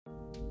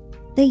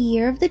The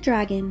Year of the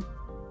Dragon,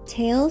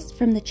 Tales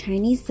from the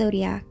Chinese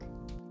Zodiac.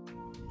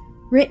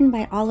 Written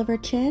by Oliver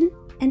Chin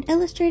and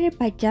illustrated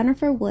by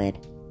Jennifer Wood.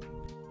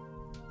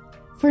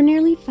 For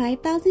nearly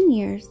 5,000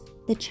 years,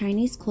 the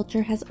Chinese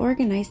culture has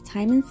organized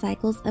time in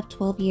cycles of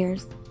 12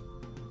 years.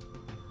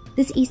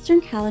 This Eastern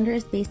calendar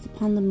is based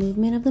upon the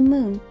movement of the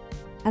moon,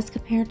 as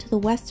compared to the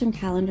Western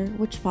calendar,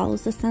 which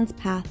follows the sun's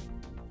path.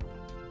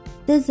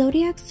 The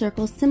zodiac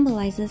circle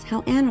symbolizes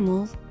how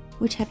animals,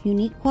 which have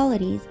unique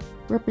qualities,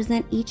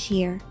 represent each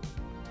year.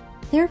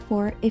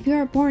 Therefore, if you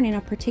are born in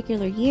a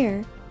particular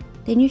year,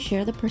 then you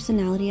share the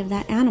personality of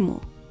that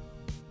animal.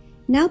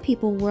 Now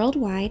people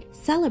worldwide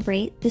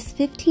celebrate this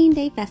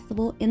 15-day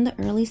festival in the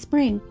early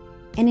spring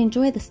and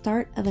enjoy the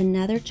start of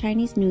another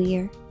Chinese New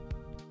Year.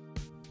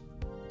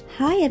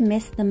 High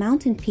amidst the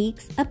mountain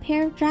peaks, a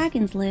pair of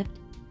dragons lived.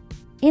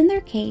 In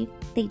their cave,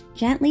 they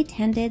gently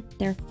tended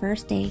their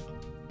first egg.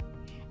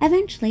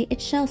 Eventually,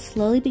 its shell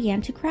slowly began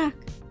to crack.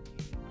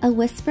 A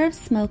whisper of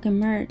smoke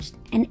emerged,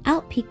 and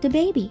out peeked a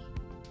baby.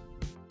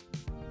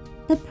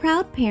 The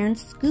proud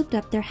parents scooped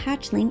up their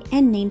hatchling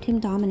and named him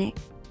Dominic.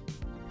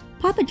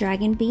 Papa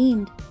Dragon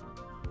beamed.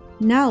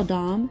 "Now,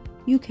 Dom,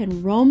 you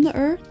can roam the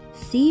earth,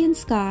 sea, and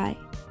sky."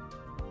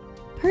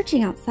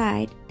 Perching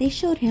outside, they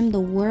showed him the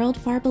world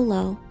far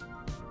below.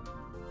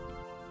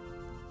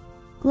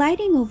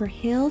 Gliding over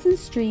hills and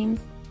streams,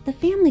 the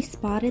family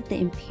spotted the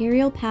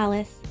imperial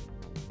palace.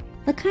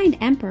 The kind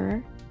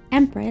emperor,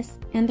 empress,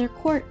 and their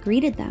court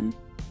greeted them.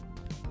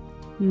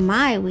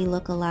 "My, we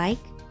look alike,"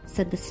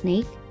 said the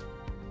snake.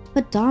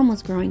 But Dom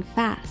was growing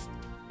fast.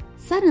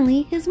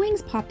 Suddenly, his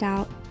wings popped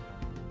out.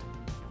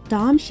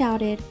 Dom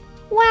shouted,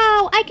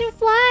 "Wow, I can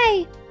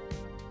fly!"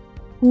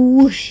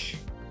 Whoosh!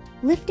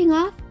 Lifting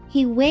off,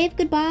 he waved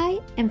goodbye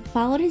and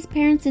followed his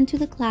parents into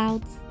the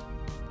clouds.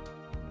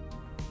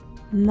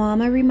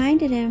 Mama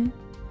reminded him,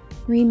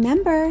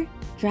 "Remember,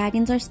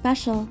 dragons are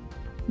special.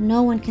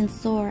 No one can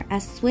soar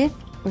as swift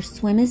or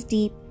swim as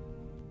deep."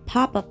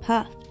 Papa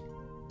puffed.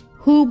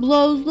 "Who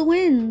blows the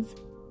winds?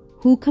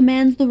 Who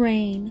commands the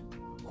rain?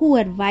 Who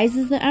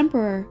advises the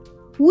emperor?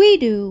 We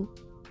do."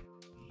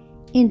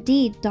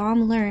 Indeed,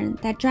 Dom learned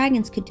that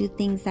dragons could do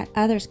things that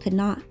others could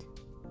not.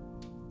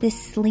 This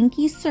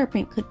slinky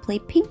serpent could play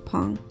ping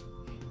pong,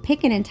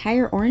 pick an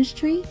entire orange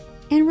tree,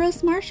 and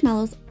roast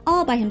marshmallows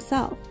all by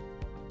himself.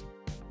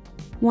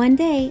 One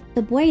day,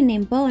 the boy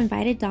named Bo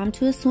invited Dom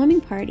to a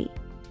swimming party.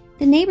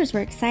 The neighbors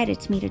were excited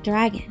to meet a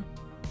dragon.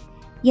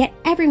 Yet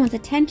everyone's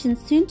attention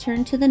soon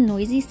turned to the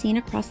noisy scene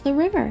across the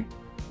river.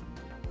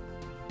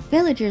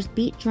 Villagers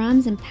beat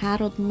drums and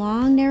paddled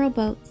long, narrow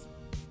boats.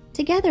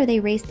 Together they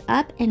raced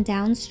up and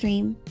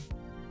downstream.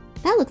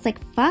 "That looks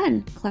like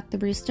fun," clucked the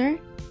rooster.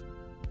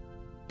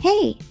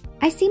 "Hey,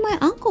 I see my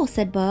uncle,"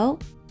 said Bo.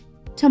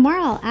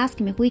 "Tomorrow I'll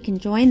ask him if we can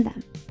join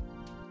them."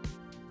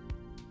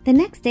 The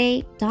next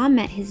day, Dom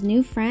met his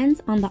new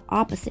friends on the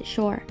opposite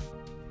shore.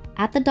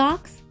 At the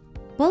docks,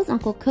 Bo's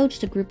uncle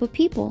coached a group of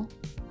people.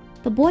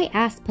 The boy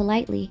asked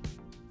politely,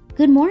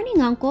 "Good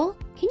morning, Uncle.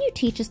 Can you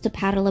teach us to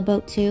paddle a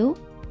boat too?"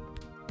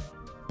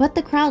 But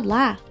the crowd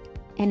laughed,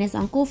 and his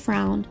uncle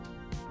frowned.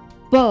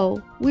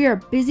 "Bo, we are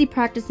busy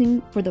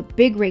practicing for the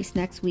big race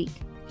next week,"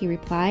 he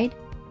replied.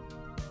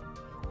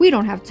 "We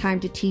don't have time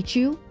to teach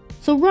you,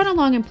 so run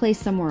along and play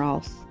somewhere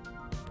else."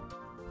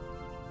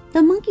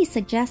 The monkey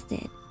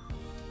suggested,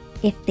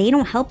 "If they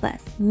don't help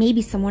us,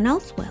 maybe someone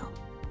else will."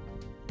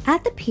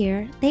 At the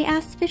pier, they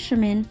asked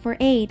fishermen for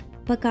aid,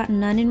 but got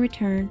none in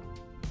return.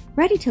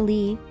 Ready to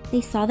leave,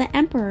 they saw the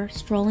emperor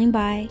strolling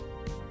by.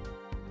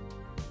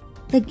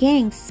 The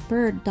gang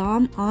spurred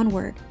Dom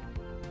onward.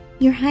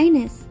 "Your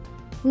Highness,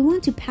 we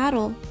want to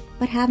paddle,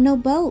 but have no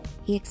boat,"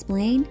 he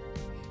explained.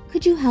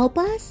 "Could you help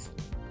us?"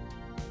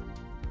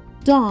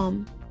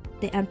 "Dom,"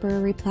 the emperor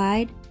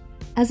replied,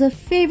 "as a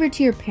favor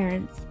to your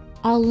parents,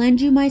 I'll lend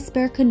you my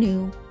spare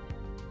canoe."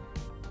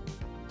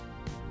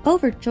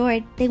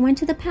 Overjoyed, they went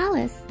to the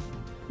palace,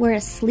 where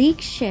a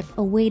sleek ship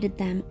awaited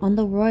them on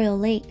the royal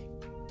lake.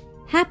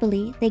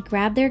 Happily, they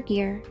grabbed their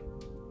gear.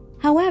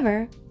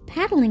 However,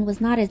 paddling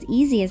was not as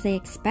easy as they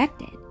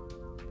expected.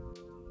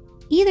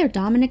 Either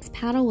Dominic's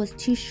paddle was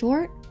too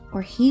short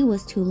or he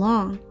was too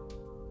long.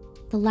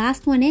 The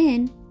last one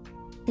in,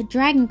 the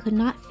dragon could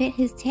not fit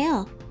his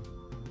tail.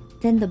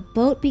 Then the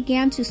boat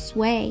began to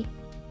sway.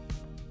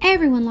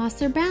 Everyone lost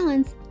their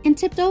balance and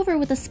tipped over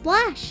with a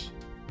splash.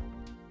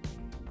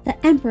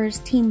 The emperor's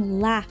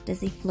team laughed as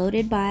he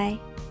floated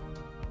by.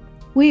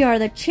 "We are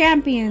the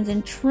champions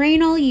and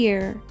train all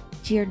year,"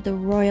 jeered the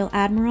royal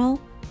admiral.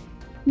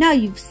 "Now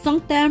you've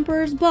sunk the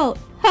emperor's boat.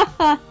 Ha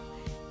ha!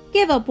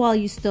 Give up while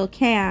you still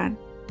can."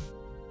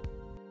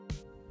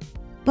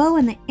 Bo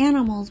and the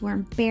animals were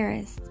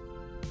embarrassed.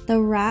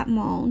 The rat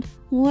moaned,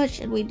 "What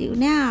should we do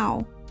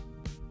now?"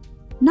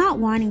 Not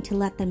wanting to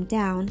let them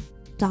down,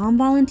 Dom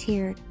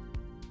volunteered.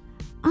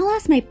 "I'll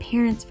ask my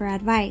parents for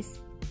advice.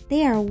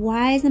 They are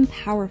wise and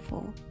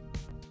powerful."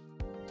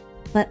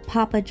 But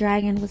Papa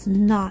Dragon was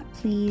not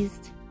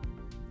pleased.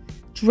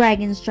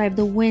 "Dragons drive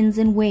the winds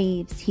and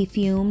waves," he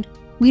fumed.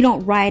 "We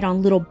don't ride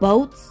on little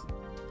boats."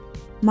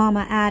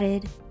 Mama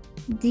added,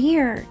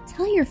 Dear,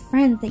 tell your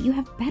friends that you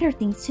have better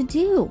things to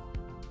do.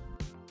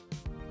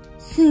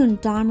 Soon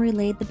Dom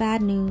relayed the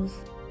bad news.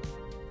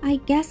 I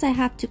guess I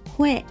have to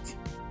quit.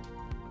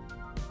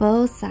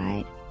 Bo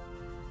sighed.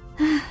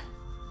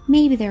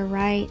 Maybe they're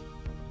right.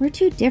 We're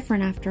too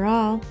different after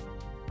all.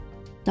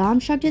 Dom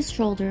shrugged his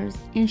shoulders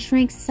and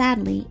shrank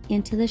sadly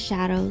into the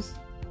shadows.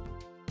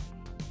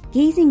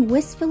 Gazing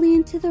wistfully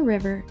into the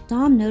river,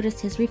 Dom noticed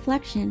his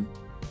reflection.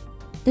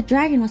 The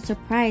dragon was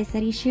surprised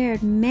that he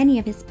shared many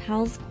of his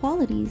pal's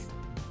qualities.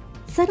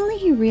 Suddenly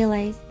he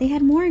realized they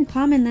had more in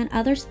common than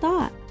others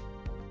thought.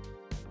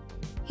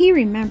 He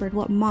remembered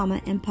what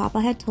Mama and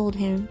Papa had told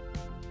him.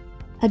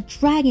 A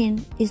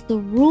dragon is the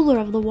ruler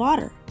of the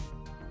water.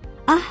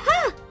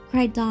 Aha!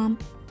 Cried Dom.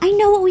 I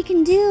know what we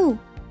can do!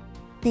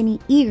 Then he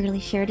eagerly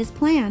shared his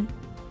plan.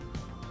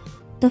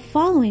 The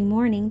following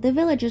morning, the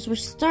villagers were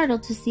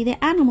startled to see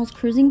the animals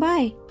cruising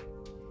by.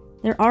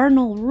 There are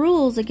no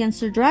rules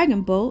against a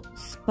dragon boat,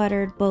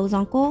 sputtered Bo's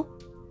uncle.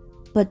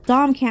 But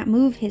Dom can't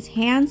move his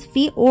hands,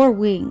 feet, or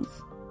wings.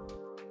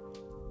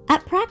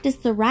 At practice,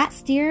 the rat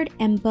steered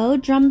and Bo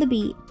drummed the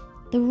beat.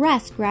 The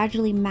rest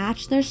gradually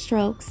matched their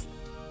strokes.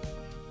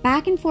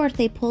 Back and forth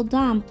they pulled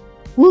Dom.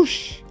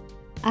 Whoosh!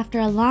 After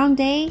a long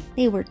day,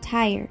 they were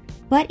tired,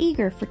 but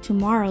eager for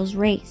tomorrow's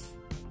race.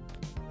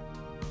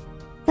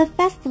 The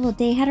festival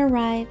day had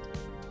arrived.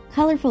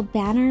 Colorful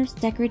banners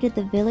decorated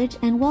the village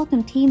and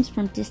welcomed teams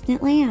from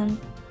distant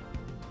lands.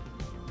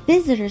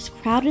 Visitors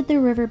crowded the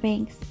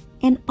riverbanks,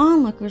 and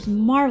onlookers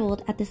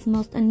marveled at this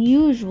most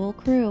unusual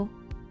crew.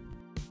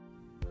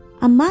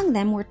 Among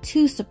them were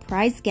two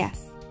surprise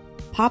guests.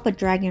 Papa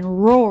Dragon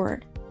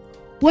roared,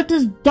 "What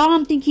does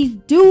Dom think he's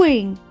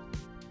doing?"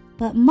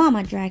 But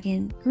Mama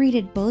Dragon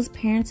greeted Bo's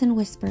parents and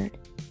whispered,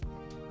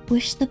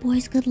 "Wish the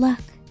boys good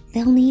luck.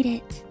 They'll need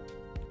it."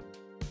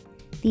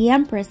 The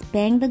Empress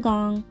banged the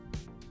gong.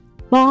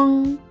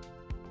 Bong!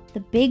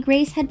 The big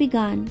race had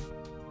begun.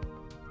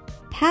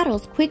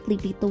 Paddles quickly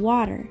beat the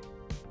water.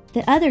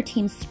 The other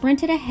team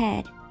sprinted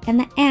ahead, and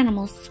the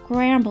animals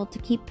scrambled to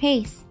keep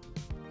pace.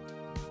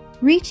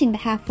 Reaching the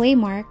halfway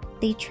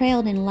mark, they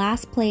trailed in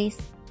last place.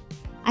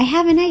 "I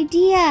have an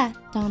idea!"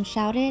 Dom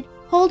shouted.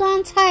 "Hold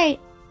on tight!"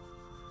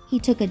 He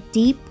took a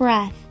deep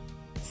breath,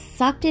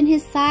 sucked in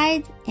his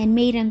sides, and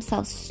made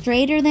himself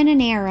straighter than an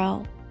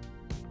arrow.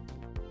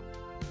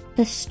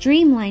 The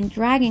streamlined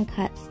dragon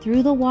cut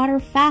through the water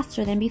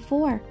faster than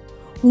before.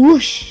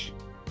 Whoosh!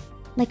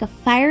 Like a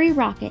fiery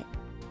rocket,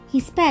 he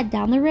sped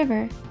down the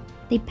river.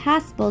 They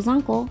passed Bo's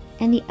uncle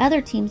and the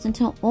other teams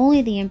until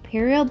only the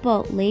Imperial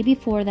boat lay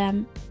before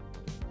them.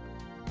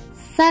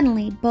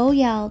 Suddenly, Bo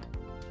yelled,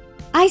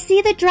 "I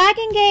see the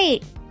Dragon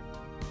Gate!"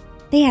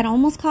 They had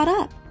almost caught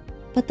up,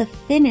 but the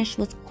finish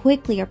was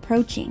quickly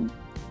approaching.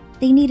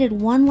 They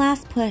needed one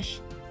last push,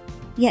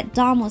 yet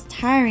Dom was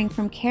tiring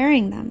from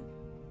carrying them.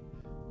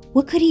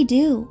 What could he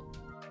do?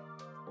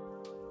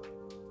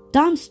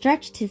 Dom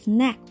stretched his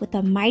neck with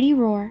a mighty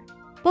roar.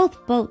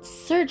 Both boats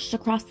surged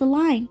across the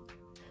line.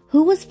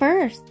 Who was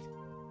first?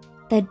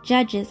 The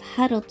judges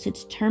huddled to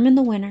determine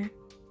the winner.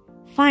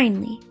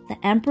 Finally, the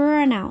Emperor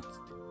announced,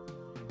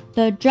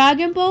 "The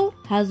dragon boat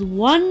has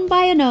won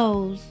by a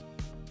nose."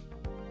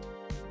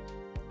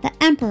 The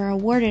Emperor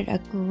awarded a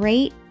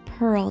great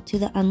pearl to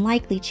the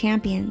unlikely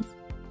champions.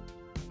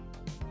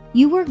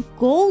 "You were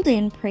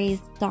golden,"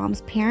 praised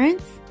Dom's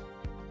parents.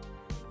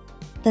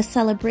 The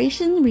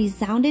celebration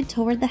resounded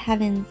toward the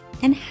heavens,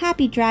 and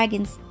happy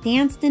dragons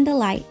danced in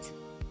delight.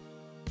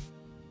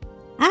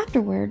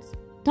 Afterwards,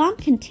 Dom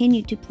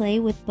continued to play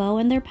with Bo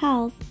and their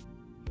pals.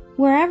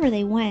 Wherever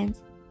they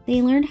went,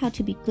 they learned how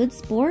to be good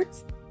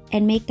sports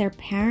and make their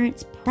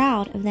parents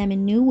proud of them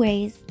in new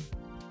ways.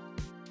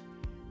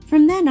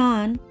 From then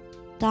on,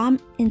 Dom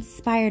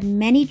inspired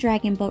many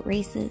dragon boat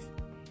races,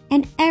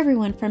 and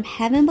everyone from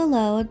heaven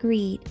below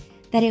agreed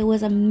that it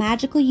was a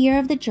magical year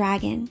of the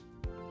dragon.